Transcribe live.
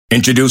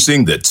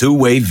Introducing the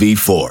Two-Way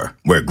V4,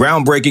 where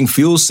groundbreaking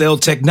fuel cell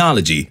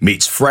technology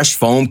meets fresh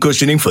foam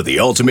cushioning for the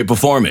ultimate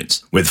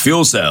performance. With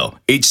Fuel Cell,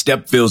 each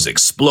step feels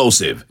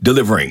explosive,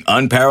 delivering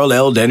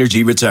unparalleled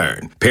energy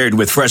return. Paired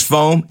with fresh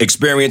foam,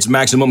 experience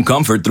maximum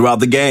comfort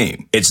throughout the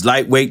game. Its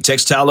lightweight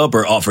textile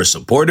upper offers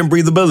support and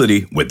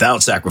breathability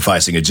without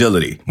sacrificing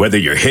agility. Whether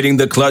you're hitting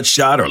the clutch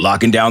shot or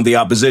locking down the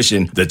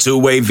opposition, the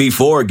Two-Way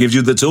V4 gives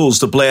you the tools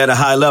to play at a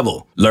high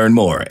level. Learn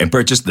more and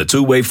purchase the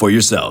Two-Way for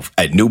yourself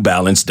at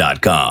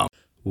newbalance.com.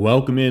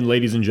 Welcome in,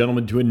 ladies and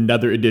gentlemen, to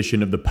another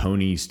edition of the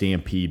Pony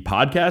Stampede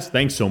podcast.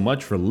 Thanks so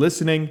much for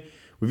listening.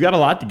 We've got a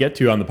lot to get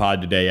to on the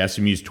pod today.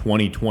 SMU's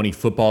 2020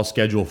 football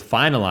schedule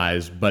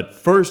finalized. But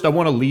first, I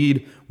want to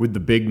lead with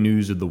the big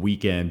news of the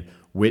weekend,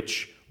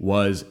 which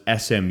was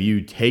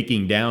SMU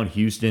taking down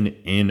Houston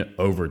in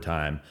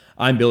overtime.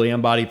 I'm Billy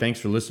Embody. Thanks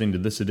for listening to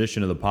this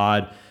edition of the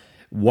pod.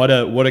 What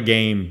a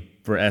game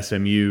for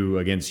SMU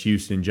against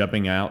Houston,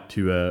 jumping out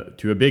to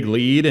a big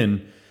lead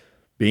and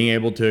being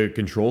able to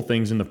control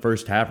things in the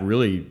first half,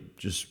 really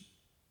just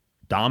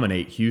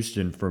dominate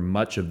Houston for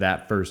much of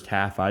that first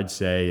half, I'd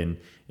say, and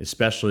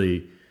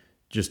especially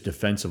just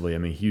defensively. I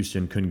mean,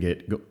 Houston couldn't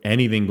get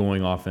anything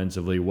going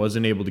offensively,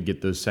 wasn't able to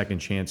get those second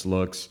chance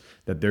looks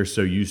that they're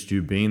so used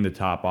to, being the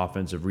top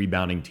offensive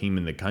rebounding team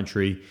in the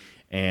country.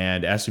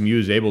 And SMU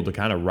is able to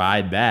kind of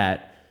ride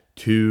that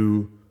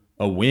to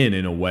a win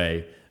in a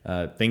way.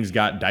 Things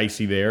got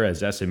dicey there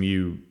as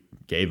SMU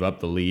gave up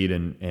the lead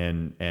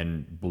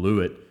and blew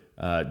it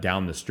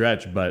down the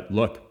stretch. But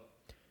look,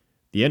 at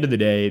the end of the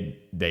day,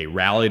 they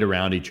rallied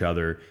around each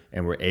other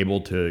and were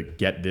able to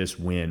get this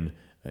win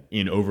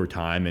in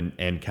overtime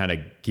and kind of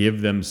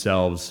give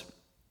themselves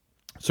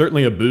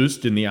certainly a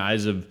boost in the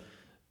eyes of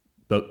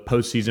the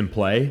postseason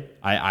play.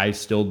 I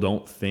still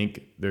don't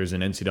think there's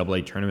an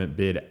NCAA tournament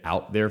bid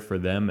out there for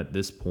them at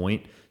this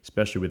point,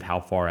 especially with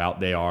how far out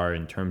they are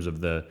in terms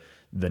of the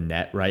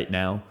net right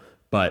now.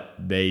 But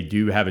they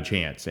do have a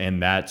chance,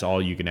 and that's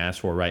all you can ask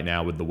for right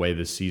now with the way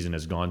this season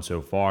has gone so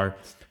far.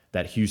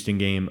 That Houston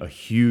game, a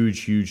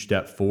huge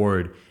step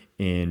forward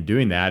in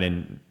doing that.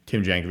 And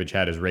Tim Jankovich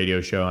had his radio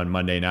show on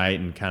Monday night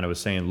and kind of was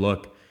saying,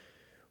 look,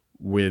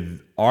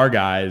 with our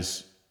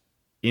guys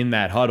in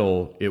that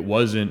huddle, it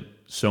wasn't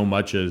so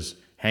much as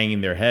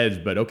hanging their heads,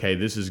 but okay,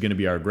 this is going to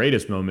be our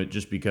greatest moment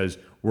just because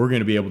we're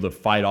going to be able to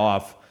fight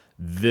off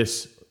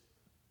this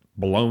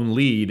blown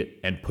lead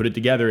and put it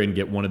together and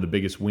get one of the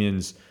biggest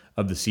wins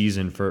of the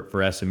season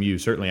for SMU.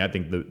 Certainly, I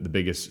think the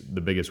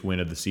biggest win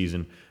of the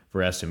season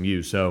for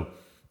SMU. So,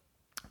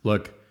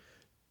 look,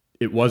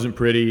 it wasn't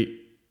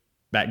pretty.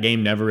 That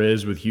game never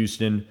is with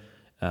Houston.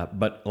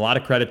 But a lot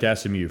of credit to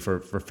SMU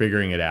for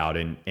figuring it out.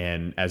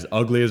 And as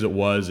ugly as it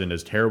was and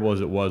as terrible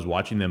as it was,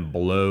 watching them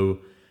blow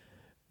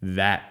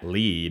that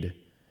lead,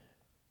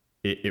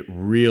 it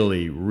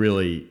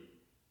really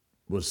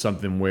was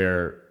something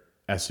where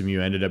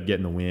SMU ended up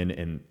getting the win,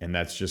 and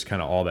that's just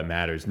kind of all that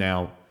matters.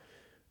 Now,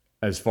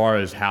 as far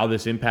as how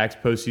this impacts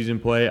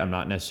postseason play, I'm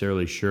not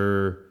necessarily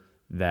sure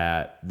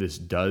that this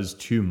does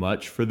too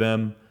much for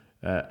them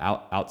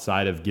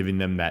outside of giving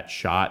them that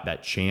shot,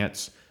 that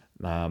chance.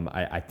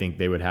 I think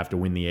they would have to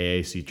win the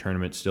AAC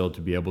tournament still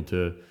to be able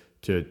to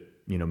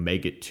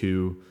make it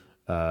to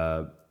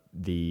the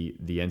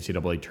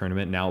NCAA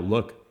tournament. Now,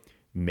 look,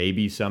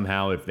 maybe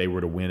somehow if they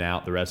were to win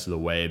out the rest of the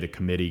way, the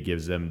committee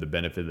gives them the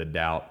benefit of the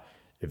doubt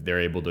if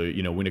they're able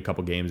to win a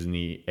couple games in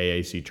the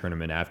AAC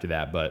tournament after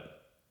that. But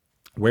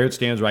where it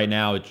stands right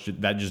now,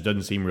 that just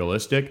doesn't seem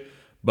realistic.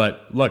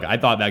 But look, I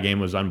thought that game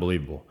was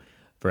unbelievable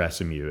for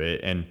SMU.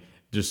 And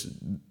just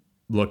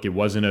look, it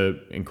wasn't an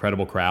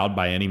incredible crowd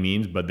by any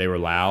means, but they were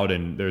loud.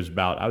 And there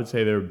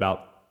were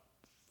about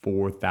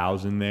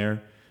 4,000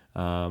 there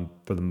for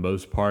the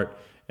most part.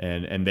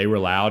 And they were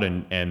loud.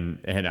 And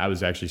I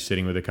was actually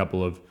sitting with a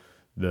couple of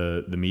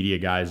the media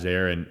guys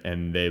there,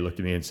 and they looked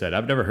at me and said,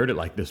 "I've never heard it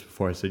like this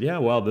before." I said, "Yeah,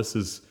 well, this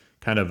is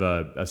kind of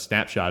a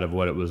snapshot of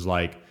what it was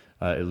like,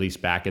 at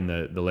least back in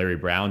the Larry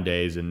Brown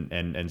days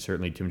and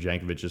certainly Tim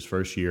Jankovich's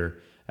first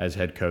year as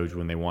head coach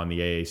when they won the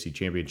AAC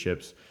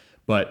championships."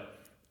 But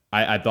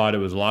I thought it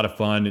was a lot of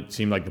fun. It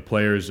seemed like the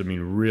players,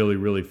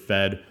 really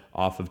fed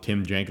off of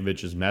Tim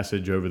Jankovich's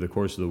message over the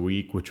course of the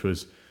week, which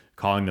was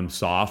calling them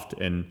soft.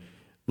 And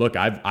look,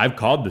 I've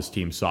called this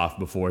team soft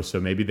before, so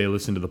maybe they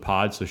listen to the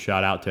pod. So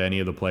shout out to any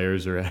of the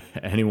players or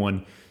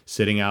anyone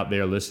sitting out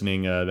there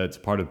listening that's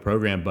part of the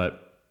program.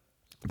 But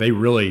they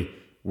really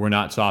were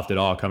not soft at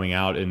all coming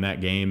out in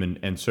that game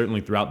and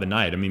certainly throughout the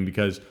night.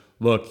 Because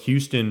look,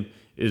 Houston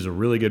is a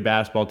really good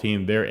basketball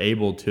team. They're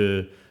able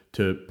to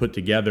put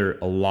together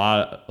a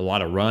lot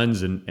of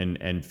runs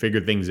and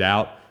figure things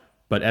out.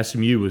 But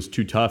SMU was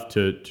too tough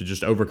to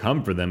just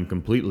overcome for them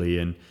completely.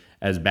 And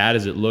as bad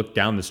as it looked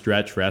down the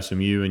stretch for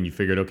SMU, and you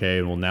figured,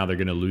 okay, well, now they're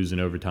going to lose in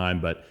overtime,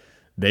 but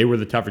they were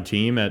the tougher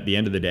team at the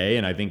end of the day,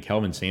 and I think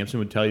Kelvin Sampson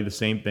would tell you the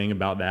same thing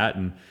about that.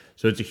 And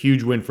so it's a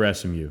huge win for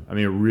SMU. It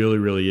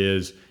really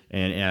is.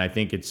 And I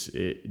think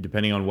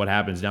depending on what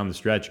happens down the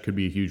stretch, it could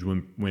be a huge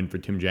win for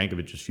Tim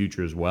Jankovich's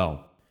future as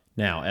well.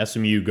 Now,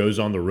 SMU goes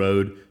on the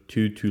road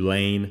to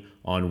Tulane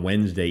on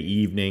Wednesday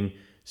evening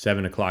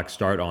 7 o'clock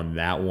start on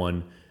that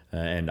one.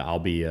 And I'll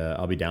be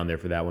down there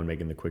for that one.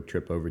 Making the quick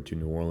trip over to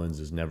New Orleans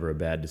is never a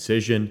bad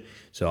decision.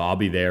 So I'll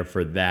be there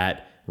for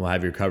that. We'll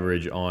have your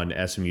coverage on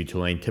SMU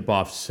Tulane.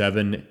 Tip-off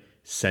 7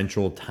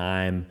 Central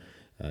Time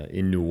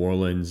in New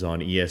Orleans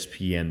on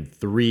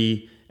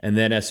ESPN3. And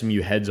then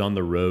SMU heads on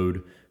the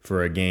road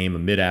for a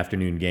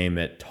mid-afternoon game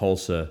at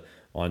Tulsa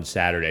on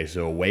Saturday.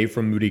 So away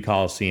from Moody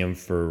Coliseum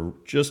for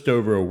just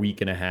about a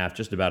week and a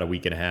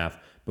half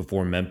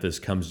before Memphis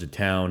comes to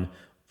town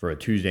for a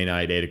Tuesday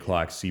night, 8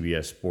 o'clock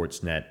CBS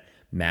Sportsnet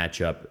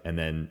matchup. And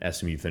then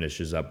SMU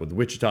finishes up with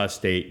Wichita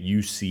State,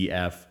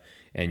 UCF,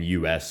 and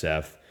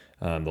USF,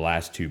 the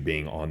last two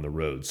being on the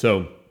road.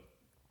 So,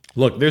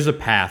 look, there's a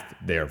path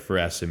there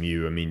for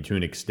SMU, to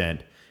an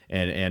extent.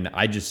 And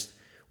I just,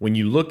 when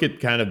you look at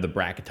kind of the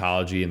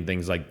bracketology and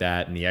things like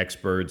that and the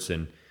experts,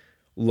 and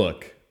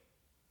look,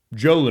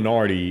 Joe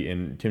Lunardi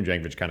and Tim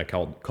Jankovich kind of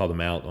called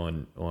him out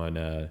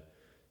on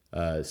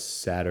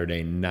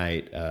Saturday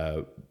night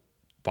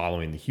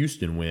following the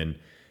Houston win,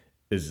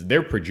 is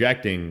they're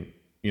projecting,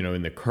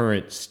 in the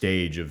current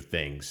stage of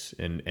things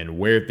and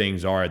where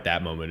things are at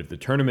that moment. If the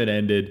tournament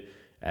ended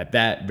at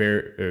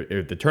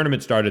if the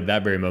tournament started at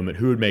that very moment,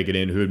 who would make it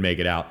in, who would make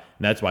it out?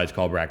 And that's why it's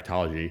called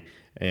bracketology,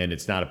 and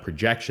it's not a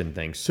projection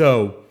thing.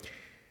 So,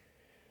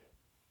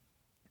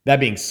 that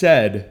being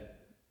said,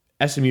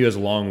 SMU has a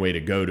long way to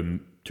go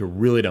to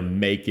really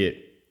make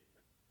it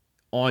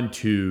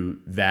onto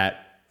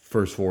that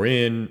first four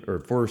in, or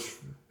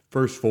first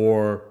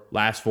four,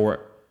 last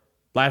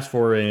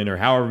four in, or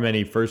however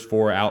many first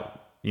four out,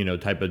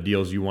 type of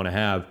deals you want to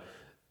have.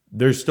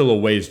 There's still a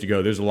ways to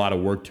go. There's a lot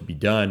of work to be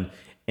done.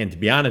 And to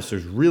be honest,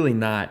 there's really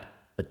not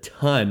a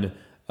ton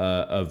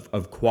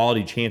of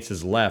quality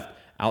chances left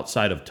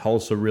outside of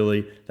Tulsa,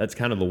 really. That's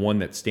kind of the one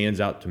that stands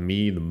out to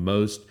me the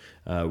most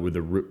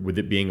with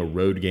it being a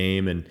road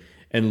game.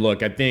 And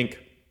look, I think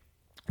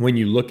when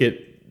you look at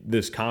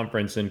this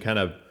conference and kind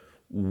of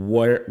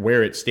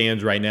where it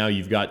stands right now,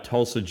 you've got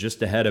Tulsa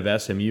just ahead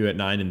of SMU at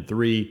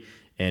 9-3,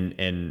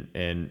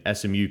 and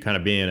SMU kind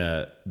of being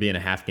a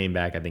half game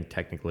back, I think,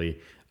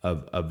 technically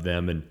of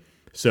them. And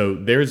so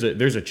there's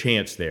a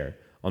chance there.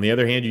 On the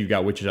other hand, you've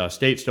got Wichita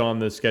State still on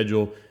the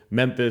schedule,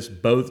 Memphis,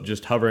 both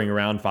just hovering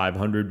around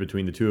 500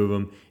 between the two of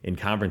them in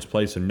conference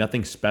play, so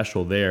nothing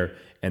special there.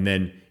 And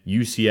then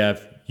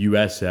UCF,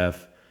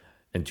 USF,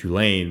 and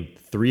Tulane,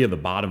 3 of the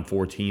bottom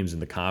 4 teams in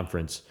the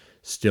conference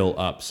still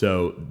up.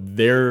 So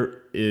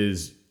there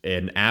is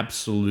an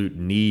absolute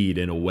need,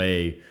 in a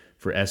way,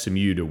 for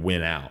SMU to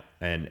win out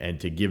and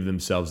to give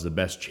themselves the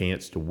best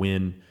chance to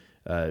win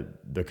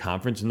the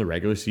conference in the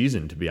regular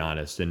season, to be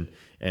honest, and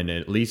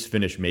at least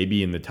finish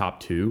maybe in the top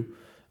 2.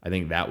 I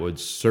think that would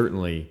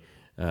certainly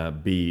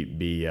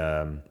be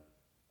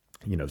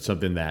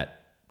something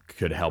that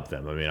could help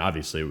them.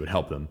 Obviously it would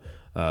help them,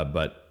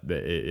 but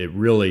it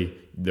really,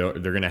 they're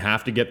going to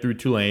have to get through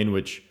Tulane,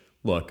 which,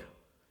 look,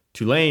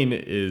 Tulane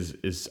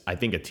is I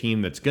think a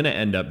team that's going to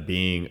end up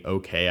being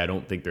okay. I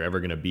don't think they're ever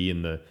going to be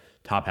in the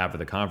top half of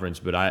the conference,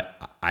 but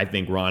I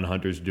think Ron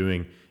Hunter's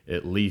doing,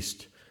 at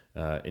least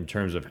in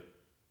terms of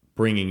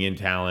bringing in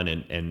talent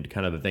and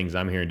kind of the things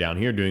I'm hearing down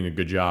here, doing a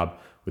good job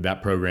with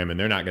that program, and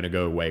they're not going to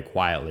go away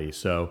quietly.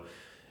 So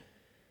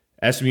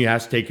SMU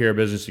has to take care of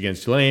business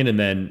against Tulane, and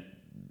then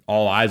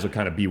all eyes will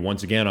kind of be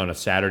once again on a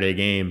Saturday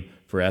game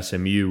for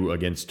SMU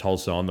against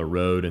Tulsa on the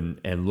road.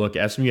 And look,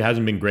 SMU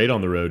hasn't been great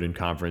on the road in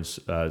conference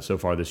so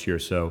far this year.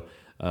 So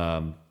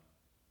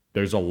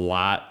there's a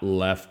lot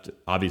left,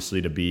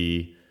 obviously, to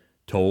be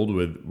told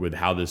with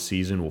how this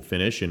season will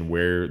finish and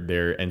where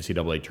their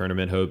NCAA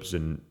tournament hopes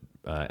and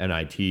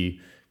NIT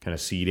kind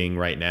of seeding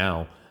right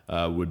now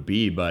would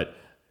be. But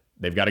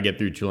they've got to get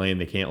through Tulane.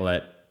 They can't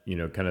let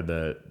kind of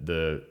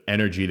the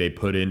energy they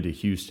put into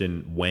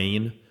Houston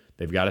wane.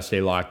 They've got to stay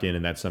locked in,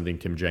 and that's something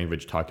Tim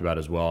Jankovich talked about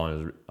as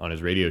well on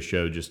his radio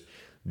show, just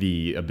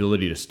the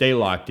ability to stay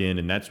locked in,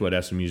 and that's what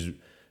SMU's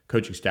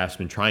coaching staff's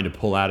been trying to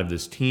pull out of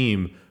this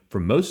team for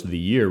most of the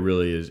year,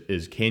 really,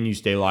 is can you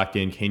stay locked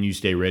in? Can you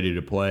stay ready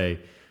to play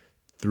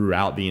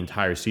throughout the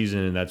entire season?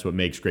 And that's what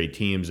makes great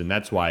teams, and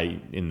that's why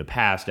in the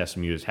past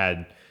SMU has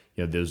had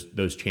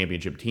those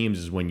championship teams,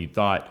 is when you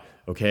thought,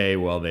 okay,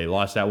 well, they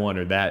lost that one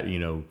or that,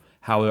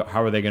 how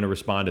are they going to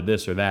respond to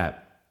this or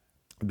that?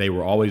 They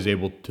were always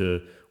able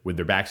to, with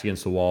their backs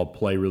against the wall,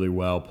 play really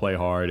well, play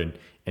hard,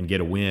 and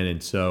get a win.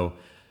 And so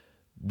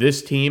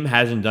this team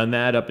hasn't done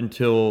that up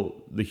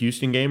until the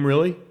Houston game,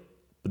 really.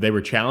 But they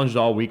were challenged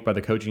all week by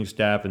the coaching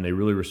staff, and they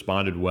really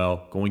responded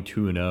well. Going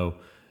 2-0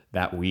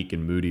 that week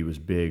in Moody was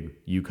big.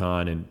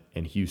 UConn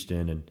and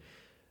Houston, and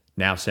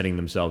now setting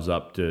themselves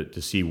up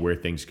to see where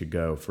things could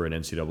go for an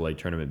NCAA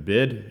tournament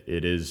bid.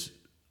 It is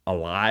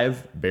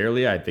alive,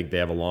 barely. I think they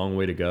have a long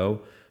way to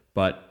go,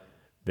 but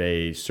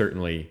they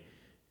certainly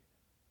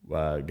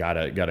got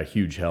a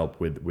huge help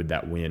with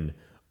that win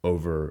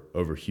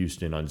over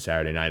Houston on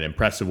Saturday night. An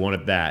impressive one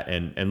at that.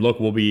 And look,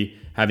 we'll be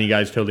having you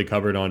guys totally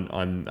covered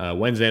on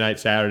Wednesday night,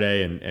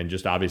 Saturday, and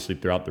just obviously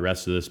throughout the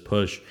rest of this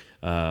push.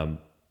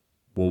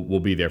 We'll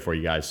be there for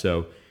you guys.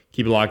 So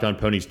keep it locked on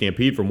Pony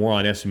Stampede for more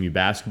on SMU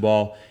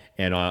basketball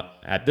And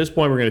at this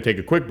point, we're going to take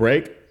a quick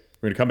break.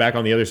 We're going to come back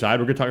on the other side.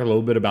 We're going to talk a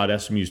little bit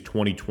about SMU's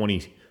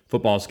 2020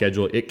 football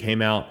schedule. It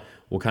came out.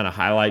 We'll kind of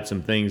highlight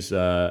some things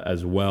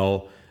as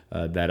well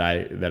that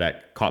I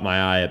caught my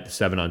eye at the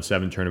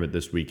 7-on-7 tournament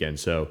this weekend.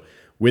 So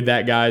with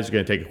that, guys, we're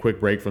going to take a quick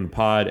break from the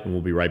pod, and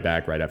we'll be right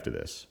back right after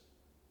this.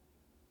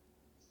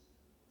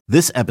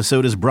 This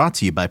episode is brought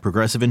to you by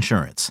Progressive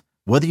Insurance.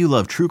 Whether you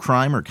love true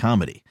crime or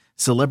comedy,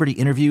 celebrity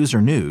interviews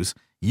or news,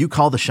 you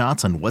call the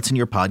shots on what's in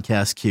your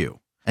podcast queue.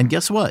 And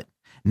guess what?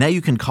 Now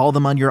you can call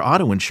them on your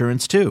auto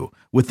insurance too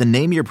with the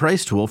Name Your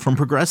Price tool from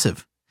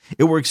Progressive.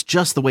 It works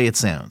just the way it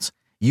sounds.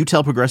 You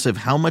tell Progressive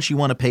how much you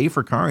want to pay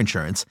for car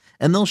insurance,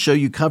 and they'll show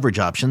you coverage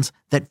options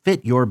that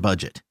fit your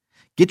budget.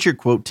 Get your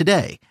quote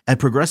today at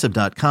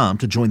Progressive.com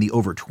to join the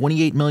over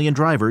 28 million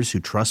drivers who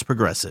trust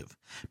Progressive.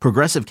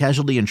 Progressive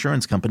Casualty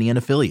Insurance Company and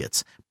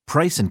Affiliates.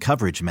 Price and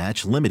coverage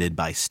match limited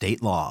by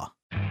state law.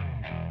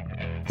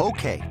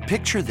 Okay,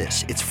 picture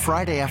this. It's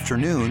Friday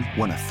afternoon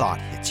when a thought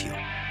hits you.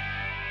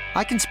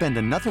 I can spend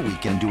another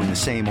weekend doing the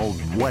same old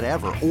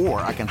whatever,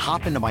 or I can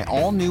hop into my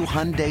all-new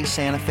Hyundai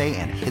Santa Fe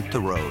and hit the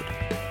road.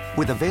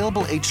 With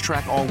available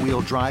H-Track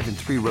all-wheel drive and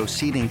 3-row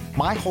seating,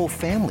 my whole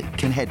family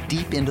can head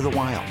deep into the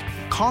wild.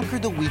 Conquer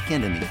the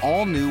weekend in the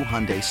all-new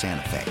Hyundai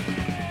Santa Fe.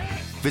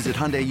 Visit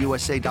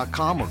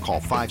HyundaiUSA.com or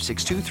call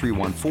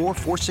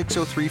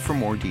 562-314-4603 for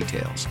more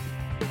details.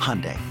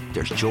 Hyundai,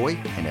 there's joy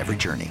in every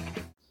journey.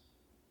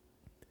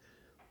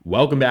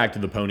 Welcome back to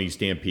the Pony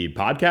Stampede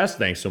podcast.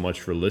 Thanks so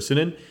much for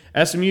listening.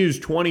 SMU's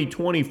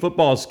 2020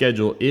 football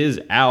schedule is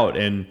out,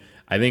 and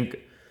I think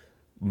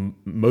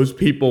most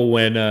people,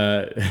 when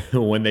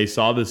they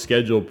saw the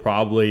schedule,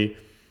 probably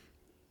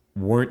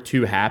weren't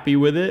too happy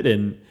with it.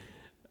 And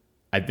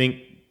I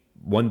think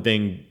one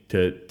thing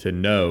to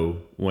know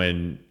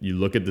when you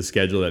look at the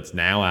schedule that's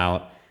now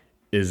out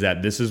is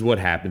that this is what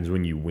happens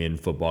when you win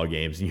football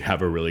games and you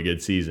have a really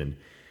good season.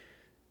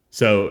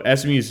 So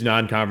SMU's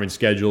non-conference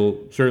schedule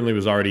certainly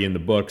was already in the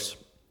books.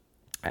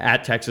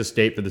 At Texas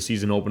State for the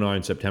season opener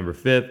on September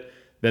 5th.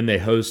 Then they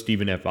host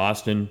Stephen F.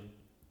 Austin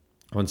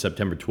on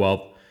September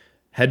 12th.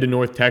 Head to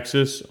North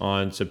Texas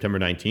on September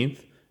 19th.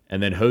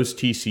 And then host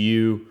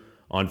TCU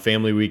on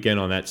Family Weekend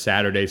on that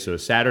Saturday. So a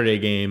Saturday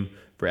game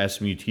for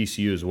SMU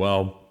TCU as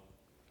well.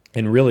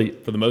 And really,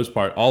 for the most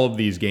part, all of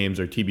these games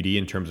are TBD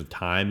in terms of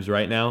times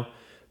right now.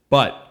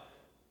 But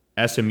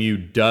SMU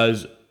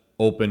does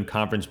open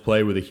conference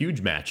play with a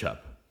huge matchup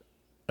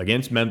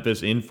against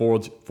Memphis in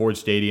Ford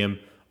Stadium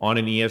on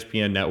an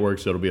ESPN network.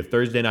 So it'll be a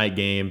Thursday night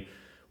game,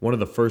 one of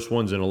the first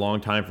ones in a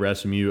long time for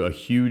SMU, a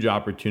huge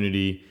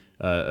opportunity,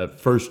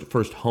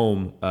 first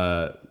home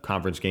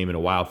conference game in a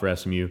while for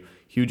SMU.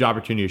 Huge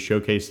opportunity to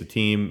showcase the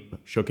team,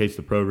 showcase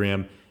the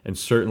program, and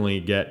certainly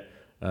get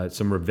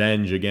some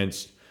revenge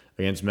against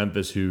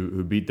Memphis,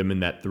 who beat them in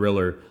that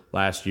thriller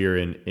last year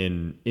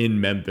in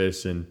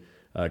Memphis, and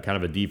kind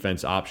of a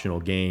defense optional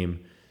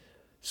game.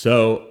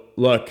 So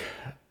look,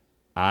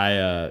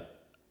 I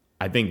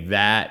think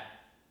that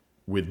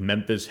with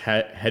Memphis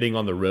heading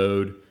on the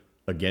road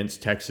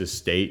against Texas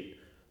State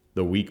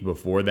the week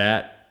before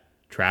that,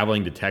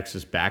 traveling to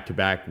Texas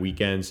back-to-back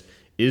weekends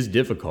is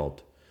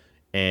difficult.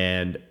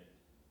 And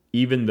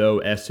even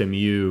though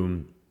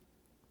SMU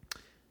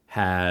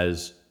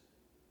has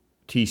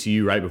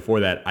TCU right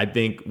before that, I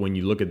think when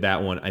you look at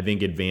that one, I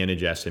think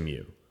advantage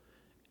SMU.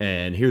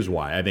 And here's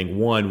why. I think,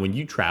 one, when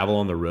you travel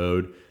on the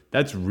road,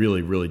 that's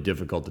really, really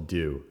difficult to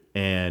do.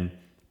 And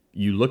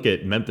you look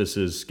at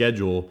Memphis's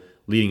schedule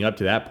leading up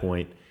to that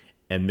point,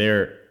 and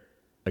they're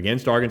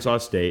against Arkansas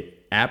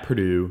State, at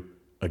Purdue,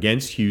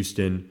 against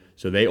Houston.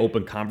 So they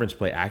open conference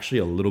play actually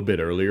a little bit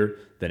earlier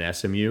than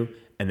SMU.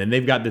 And then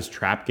they've got this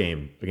trap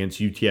game against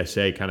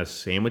UTSA kind of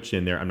sandwiched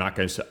in there. I'm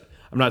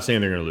not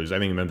saying they're going to lose. I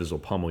think Memphis will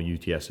pummel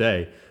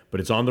UTSA, but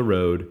it's on the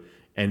road.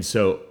 And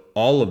so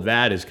all of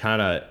that is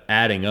kind of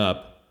adding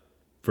up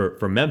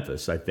for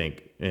Memphis, I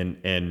think.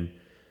 And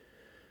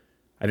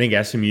I think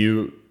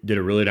SMU did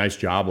a really nice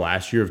job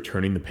last year of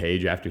turning the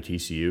page after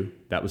TCU.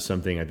 That was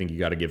something I think you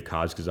got to give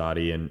Kaz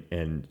Kazadi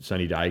and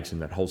Sonny Dykes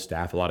and that whole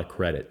staff a lot of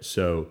credit.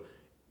 So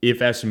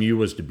if SMU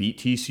was to beat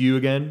TCU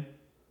again,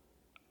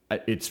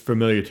 it's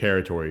familiar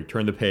territory.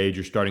 Turn the page,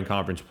 you're starting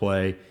conference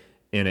play.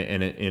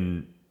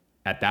 In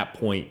at that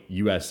point,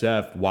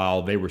 USF,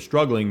 while they were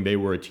struggling, they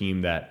were a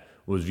team that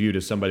was viewed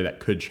as somebody that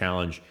could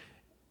challenge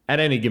at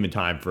any given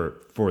time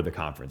for the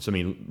conference. I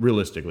mean,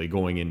 realistically,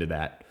 going into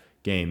that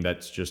game,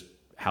 that's just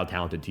how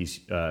talented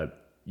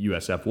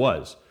USF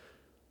was.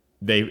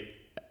 They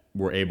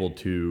were able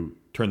to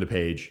turn the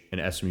page,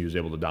 and SMU was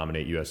able to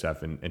dominate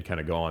USF and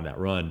kind of go on that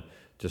run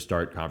to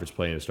start conference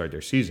play and to start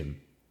their season.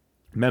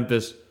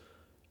 Memphis,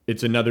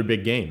 it's another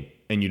big game,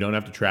 and you don't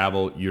have to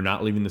travel. You're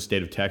not leaving the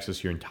state of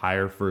Texas your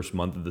entire first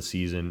month of the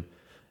season,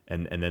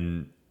 and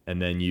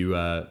then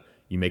you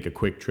make a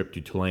quick trip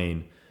to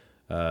Tulane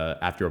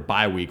after a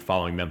bye week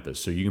following Memphis.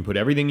 So you can put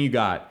everything you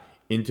got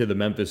into the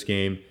Memphis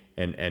game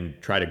and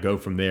try to go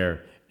from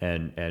there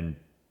and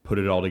put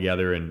it all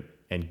together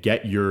and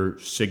get your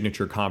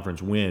signature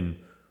conference win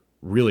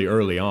really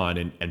early on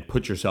and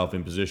put yourself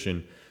in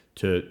position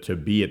to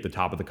be at the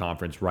top of the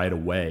conference right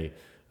away,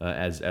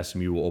 as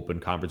SMU will open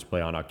conference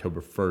play on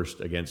October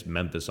 1st against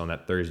Memphis on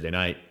that Thursday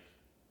night.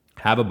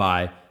 Have a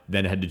bye,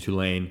 then head to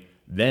Tulane,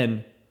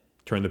 then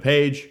turn the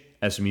page.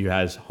 SMU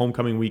has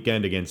homecoming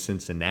weekend against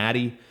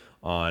Cincinnati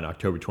on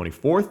October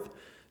 24th.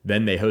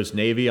 Then they host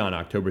Navy on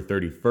October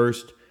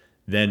 31st.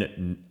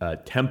 Then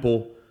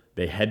Temple,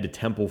 they head to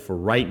Temple for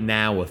right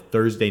now a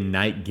Thursday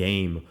night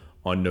game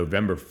on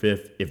November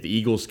 5th. If the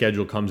Eagles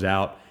schedule comes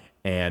out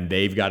and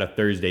they've got a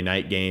Thursday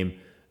night game,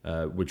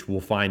 which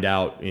we'll find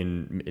out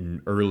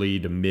in early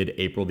to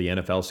mid-April, the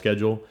NFL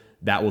schedule,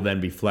 that will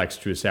then be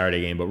flexed to a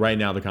Saturday game. But right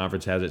now the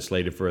conference has it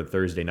slated for a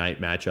Thursday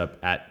night matchup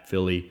at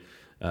Philly,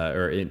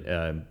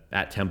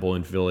 at Temple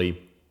in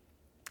Philly.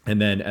 And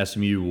then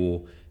SMU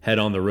will head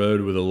on the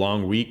road with a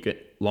long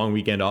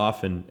weekend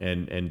off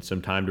and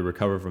some time to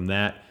recover from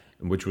that,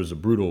 which was a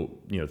brutal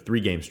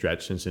 3-game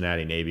stretch,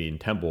 Cincinnati, Navy, and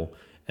Temple,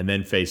 and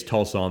then face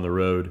Tulsa on the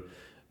road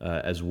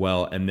as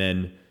well. And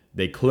then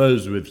they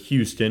close with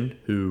Houston,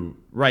 who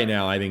right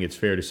now I think it's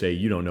fair to say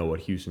you don't know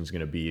what Houston's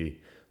going to be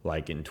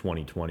like in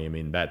 2020. I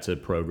mean, that's a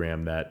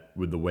program that,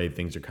 with the way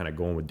things are kind of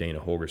going with Dana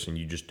Holgorsen,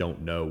 you just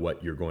don't know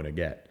what you're going to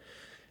get.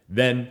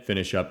 Then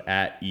finish up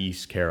at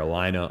East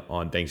Carolina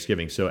on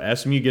Thanksgiving. So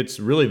SMU gets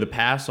really the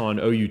pass on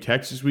OU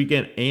Texas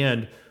weekend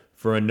and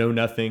for a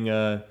no-nothing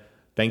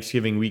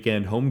Thanksgiving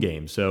weekend home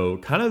game. So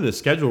kind of the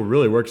schedule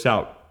really works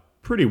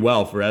out pretty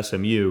well for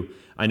SMU.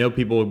 I know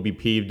people would be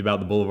peeved about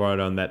the Boulevard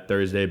on that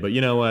Thursday, but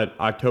you know what?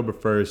 October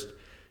 1st,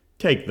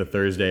 take the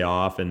Thursday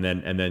off and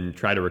then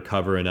try to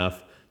recover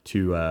enough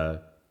to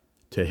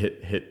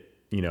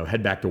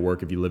head back to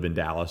work if you live in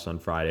Dallas on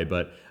Friday.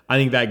 But I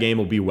think that game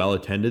will be well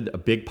attended. A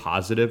big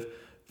positive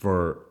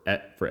for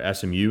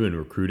SMU in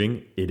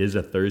recruiting. It is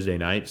a Thursday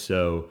night,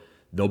 so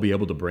they'll be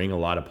able to bring a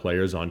lot of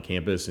players on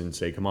campus and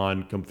say, come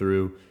on, come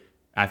through.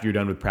 After you're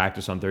done with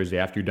practice on Thursday,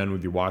 after you're done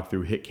with your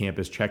walkthrough, hit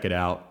campus, check it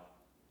out.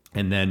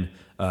 And then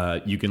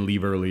you can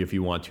leave early if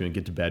you want to and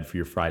get to bed for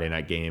your Friday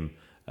night game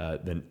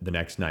the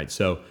next night.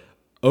 So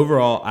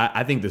overall,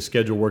 I think the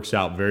schedule works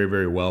out very,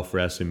 very well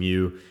for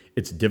SMU.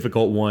 It's a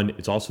difficult one.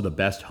 It's also the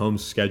best home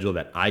schedule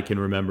that I can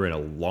remember in a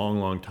long,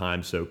 long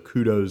time. So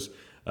kudos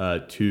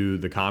to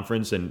the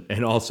conference.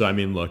 And also, I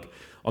mean, look,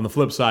 on the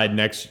flip side,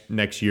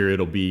 next year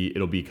it'll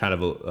be kind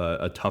of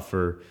a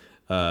tougher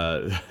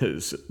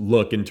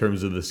look in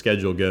terms of the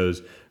schedule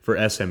goes for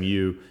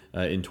SMU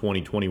in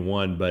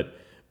 2021. But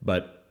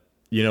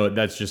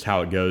that's just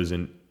how it goes.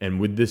 And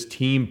with this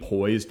team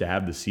poised to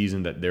have the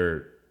season that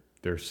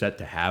they're set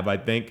to have, I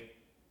think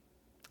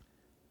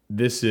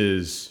this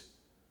is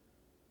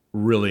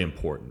really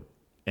important.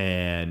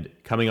 And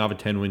coming off a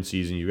 10-win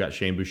season, you've got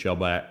Shane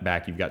Buechele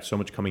back. You've got so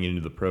much coming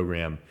into the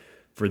program.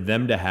 For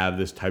them to have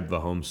this type of a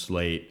home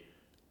slate,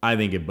 I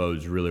think it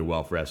bodes really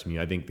well for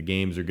SMU. I think the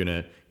games you're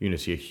gonna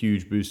see a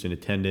huge boost in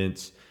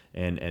attendance,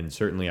 and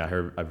certainly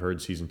I've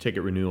heard season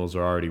ticket renewals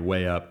are already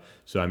way up.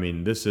 So I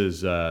mean, this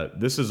is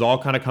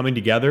all kind of coming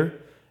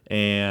together,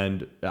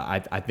 and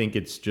I think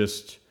it's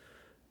just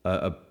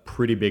a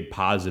pretty big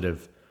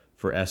positive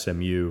for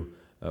SMU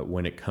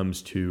when it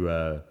comes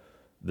to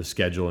the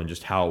schedule and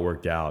just how it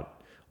worked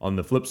out. On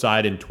the flip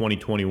side, in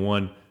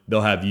 2021,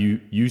 they'll have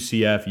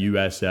UCF,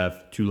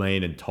 USF,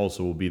 Tulane, and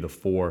Tulsa will be the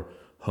 4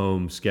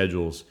 home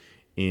schedules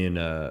in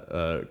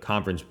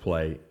conference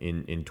play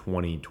in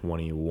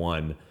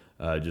 2021.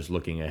 Just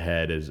looking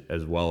ahead,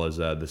 as well as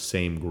the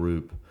same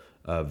group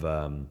of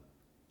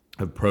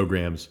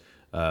programs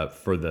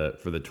for the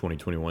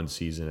 2021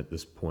 season at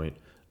this point.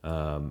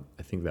 I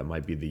think that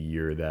might be the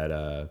year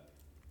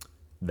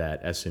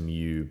that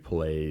SMU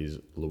plays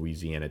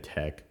Louisiana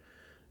Tech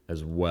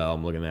as well.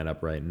 I'm looking that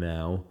up right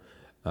now.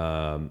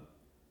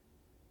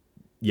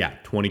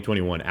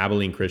 2021,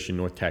 Abilene Christian,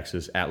 North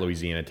Texas, at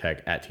Louisiana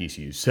Tech, at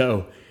TCU.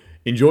 So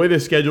enjoy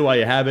this schedule while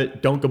you have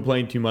it. Don't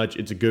complain too much.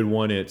 It's a good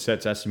one. It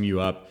sets SMU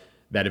up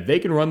that if they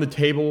can run the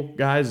table,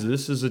 guys,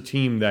 this is a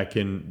team that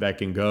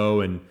can go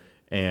and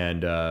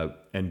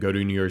go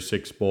to New Year's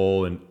Six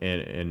Bowl and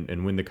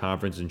win the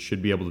conference, and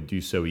should be able to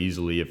do so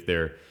easily if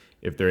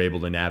they're able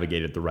to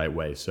navigate it the right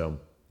way. So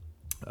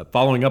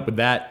following up with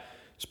that,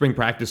 spring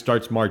practice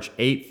starts March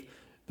 8th.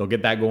 They'll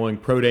get that going.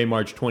 Pro Day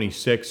March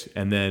 26th,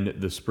 and then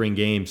the spring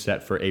game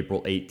set for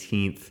April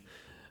 18th.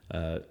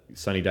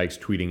 Sonny Dykes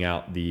tweeting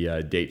out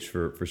the dates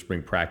for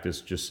spring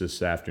practice just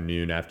this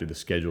afternoon after the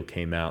schedule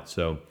came out.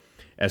 So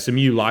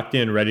SMU locked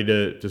in, ready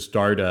to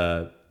start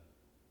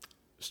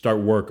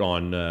work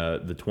on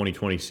the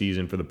 2020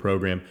 season for the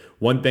program.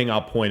 One thing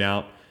I'll point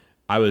out,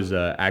 I was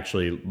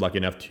actually lucky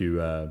enough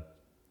to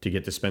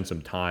get to spend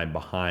some time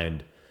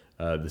behind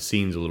the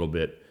scenes a little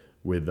bit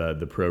with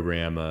the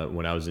program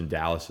when I was in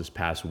Dallas this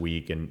past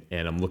week, and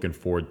I'm looking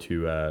forward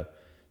to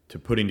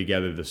putting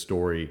together the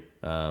story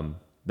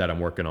that I'm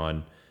working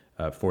on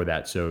for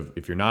that. So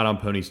if you're not on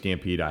Pony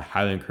Stampede, I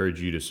highly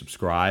encourage you to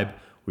subscribe.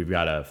 We've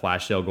got a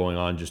flash sale going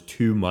on, just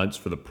 2 months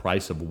for the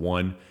price of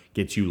one,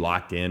 gets you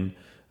locked in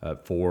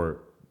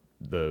for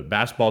the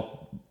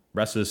basketball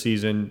rest of the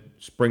season,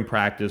 spring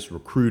practice,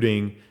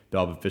 recruiting.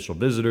 They'll have official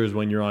visitors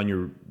when you're on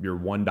your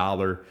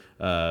 $1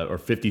 or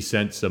 50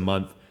 cents a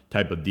month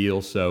type of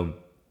deal. So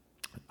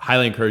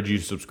highly encourage you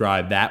to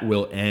subscribe. That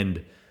will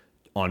end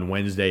on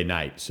Wednesday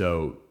night.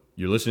 So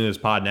you're listening to this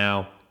pod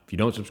now. If you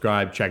don't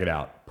subscribe, check it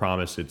out.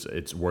 Promise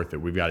it's worth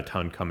it. We've got a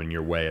ton coming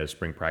your way as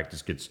spring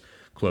practice gets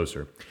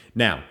closer.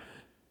 Now,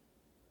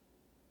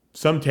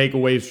 some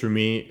takeaways for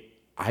me,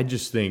 I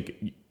just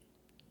think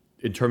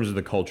in terms of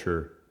the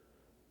culture,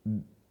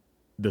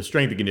 the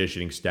strength and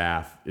conditioning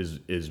staff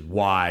is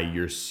why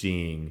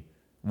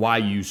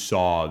you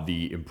saw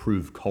the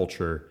improved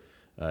culture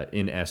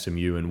in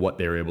SMU and what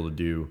they were able to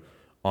do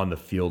on the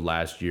field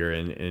last year.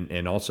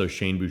 And also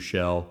Shane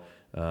Buechele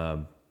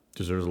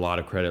deserves a lot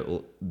of credit.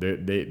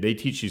 They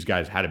teach these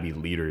guys how to be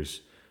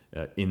leaders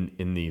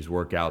in these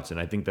workouts, and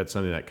I think that's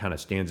something that kind of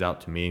stands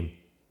out to me.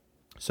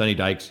 Sonny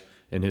Dykes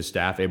and his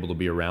staff able to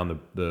be around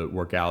the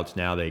workouts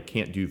now. They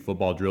can't do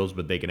football drills,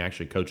 but they can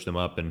actually coach them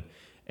up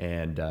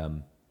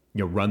and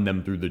run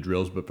them through the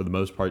drills. But for the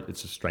most part,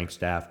 it's a strength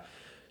staff.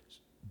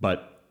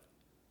 But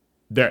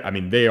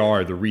they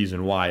are the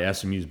reason why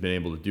SMU's been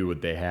able to do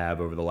what they have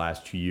over the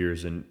last 2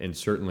 years, and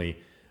certainly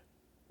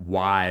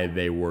why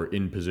they were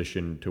in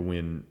position to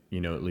win,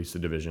 at least the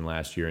division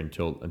last year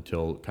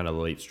until kind of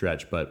the late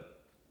stretch. But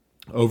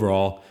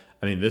overall,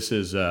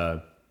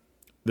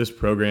 this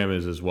program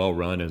is as well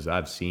run as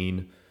I've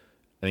seen.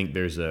 I think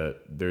there's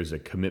a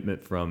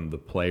commitment from the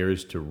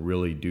players to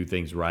really do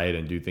things right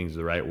and do things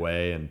the right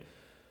way, and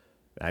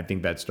I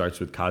think that starts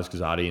with Kaz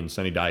Kazadi and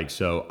Sonny Dykes.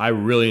 So I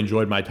really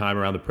enjoyed my time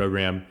around the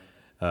program.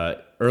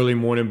 Early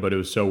morning, but it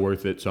was so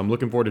worth it. So I'm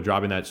looking forward to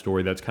dropping that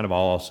story. That's kind of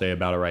all I'll say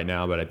about it right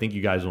now, but I think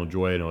you guys will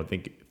enjoy it, and I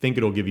think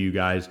it'll give you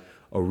guys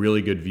a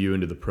really good view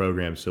into the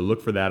program. So look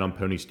for that on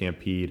Pony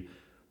Stampede.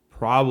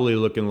 Probably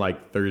looking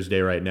like Thursday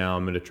right now.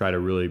 I'm going to try to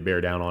really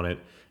bear down on it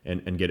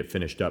and get it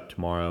finished up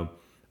tomorrow,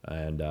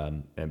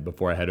 and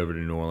before I head over to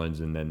New Orleans,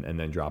 and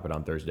then drop it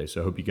on Thursday.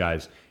 So I hope you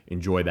guys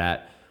enjoy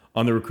that.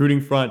 On the recruiting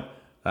front,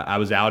 I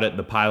was out at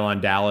the Pylon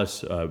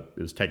Dallas. It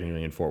was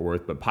technically in Fort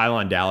Worth, but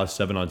Pylon Dallas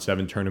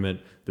 7-on-7 tournament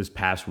this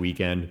past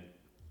weekend.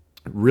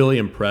 Really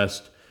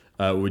impressed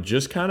with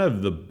just kind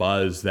of the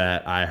buzz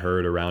that I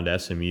heard around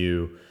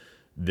SMU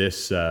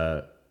this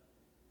year,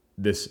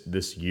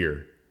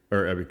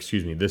 or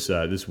excuse me,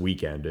 this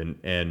weekend.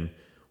 And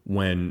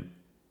when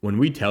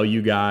we tell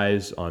you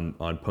guys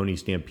on Pony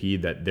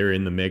Stampede that they're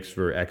in the mix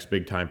for X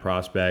big time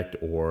prospect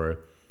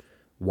or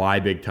Y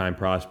big time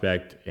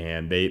prospect,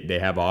 and they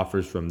have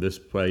offers from this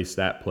place,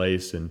 that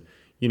place, and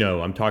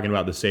I'm talking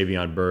about the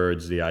Savion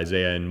Birds, the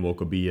Isaiah and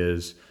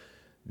Mokobias,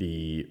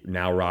 the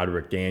now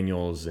Roderick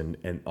Daniels,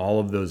 and all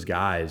of those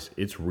guys.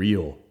 It's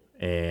real,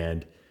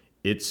 and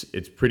it's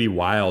pretty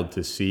wild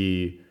to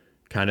see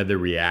kind of the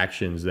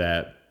reactions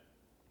that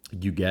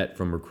you get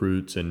from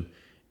recruits, and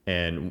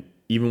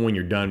even when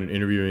you're done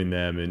interviewing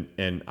them,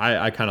 and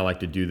I kind of like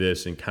to do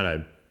this and kind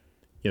of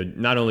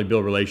not only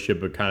build a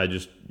relationship, but kind of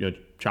just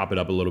chop it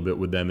up a little bit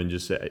with them and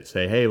just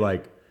say, hey,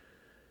 like,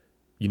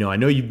 I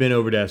know you've been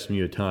over to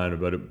SMU a ton,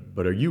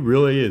 but are you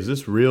really? Is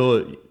this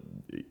real?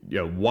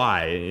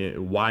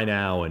 Why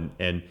now?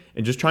 And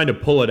just trying to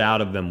pull it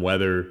out of them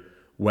whether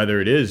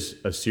it is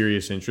a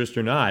serious interest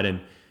or not.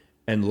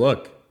 And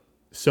look,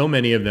 so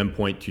many of them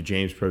point to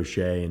James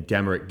Prochet and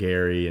Demerick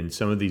Gary and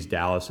some of these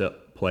Dallas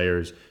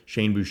players,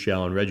 Shane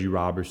Buechele and Reggie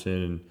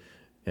Robertson,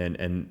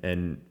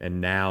 and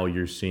now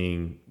you're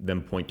seeing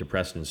them point to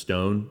Preston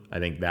Stone. I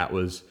think that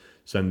was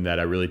something that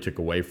I really took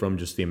away from,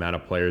 just the amount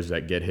of players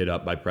that get hit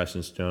up by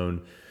Preston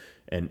Stone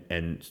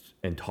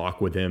and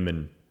talk with him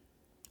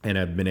and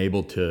have been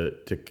able to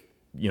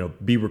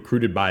be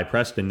recruited by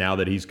Preston now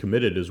that he's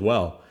committed as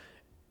well.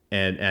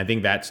 And I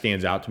think that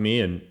stands out to me,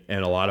 and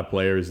a lot of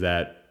players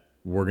that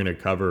we're going to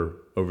cover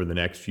over the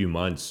next few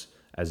months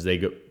as they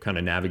go kind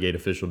of navigate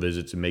official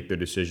visits and make their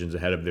decisions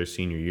ahead of their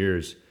senior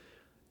years.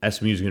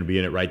 SMU is going to be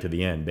in it right to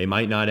the end. They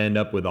might not end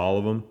up with all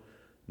of them.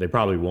 They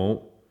probably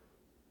won't.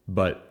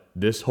 But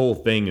this whole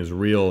thing is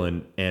real,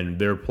 and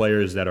there are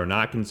players that are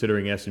not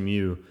considering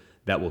SMU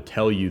that will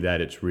tell you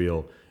that it's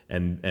real,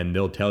 and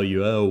they'll tell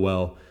you, oh,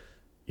 well,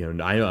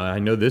 I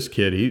know this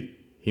kid,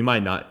 he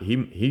might not,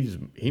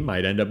 he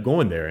might end up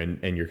going there,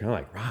 and you're kind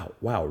of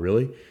like, wow,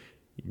 really?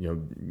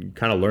 You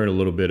kind of learn a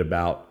little bit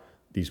about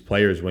these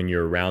players when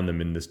you're around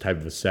them in this type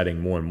of a setting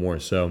more and more.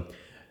 So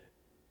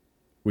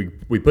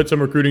we put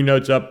some recruiting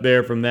notes up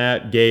there from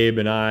that. Gabe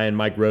and I and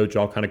Mike Roach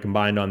all kind of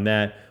combined on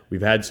that.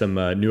 We've had some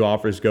new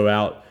offers go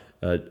out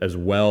as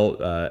well.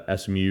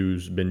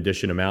 SMU's been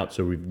dishing them out,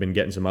 so we've been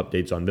getting some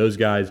updates on those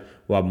guys.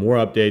 We'll have more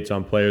updates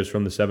on players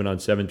from the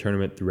 7-on-7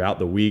 tournament throughout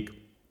the week.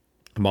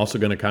 I'm also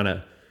going to kind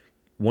of,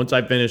 once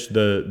I finish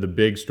the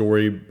big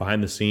story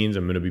behind the scenes,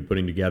 I'm going to be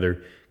putting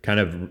together kind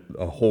of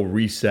a whole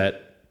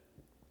reset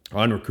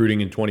on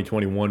recruiting in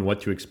 2021,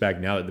 what to expect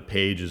now that the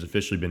page has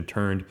officially been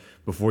turned.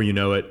 Before you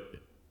know it,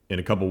 in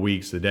a couple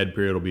weeks, the dead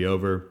period will be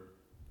over.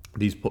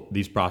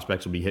 These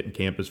prospects will be hitting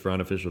campus for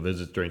unofficial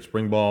visits during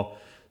spring ball.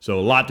 So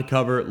a lot to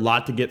cover, a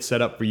lot to get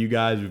set up for you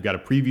guys. We've got a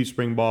preview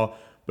spring ball,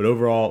 but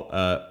overall,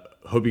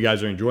 hope you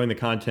guys are enjoying the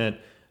content.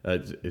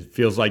 It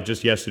feels like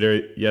just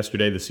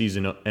yesterday the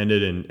season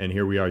ended, and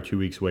here we are 2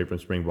 weeks away from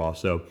spring ball.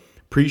 So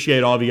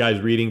appreciate all of you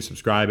guys reading,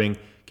 subscribing.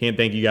 Can't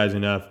thank you guys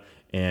enough,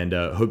 and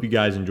hope you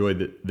guys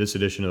enjoyed this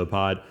edition of the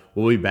pod.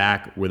 We'll be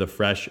back with a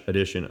fresh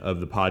edition of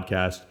the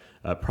podcast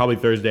probably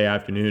Thursday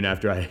afternoon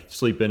after I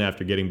sleep in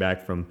after getting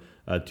back from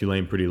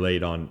Tulane pretty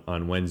late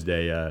on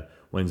Wednesday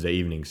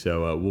evening.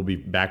 So we'll be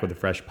back with a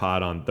fresh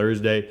pod on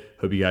Thursday.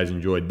 Hope you guys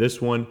enjoyed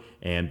this one,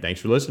 and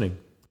thanks for listening.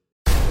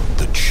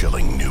 The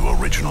chilling new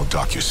original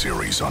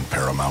docuseries on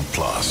Paramount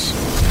Plus.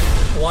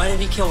 Why did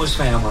he kill his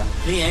family?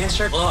 The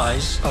answer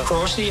lies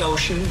across the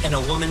ocean in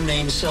a woman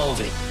named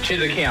Sylvie.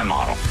 She's a Can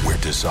model. Where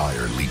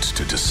desire leads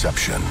to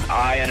deception.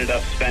 I ended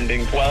up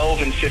spending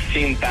 $12,000 and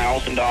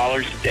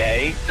 $15,000 a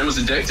day. It was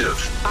addictive.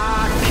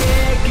 I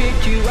can't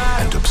get you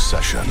out. And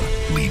obsession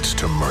leads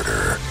to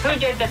murder. Who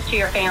did this to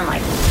your family?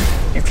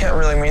 You can't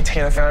really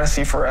maintain a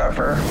fantasy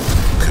forever.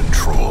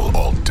 Control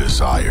Alt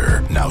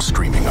Desire. Now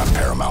streaming on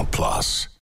Paramount Plus.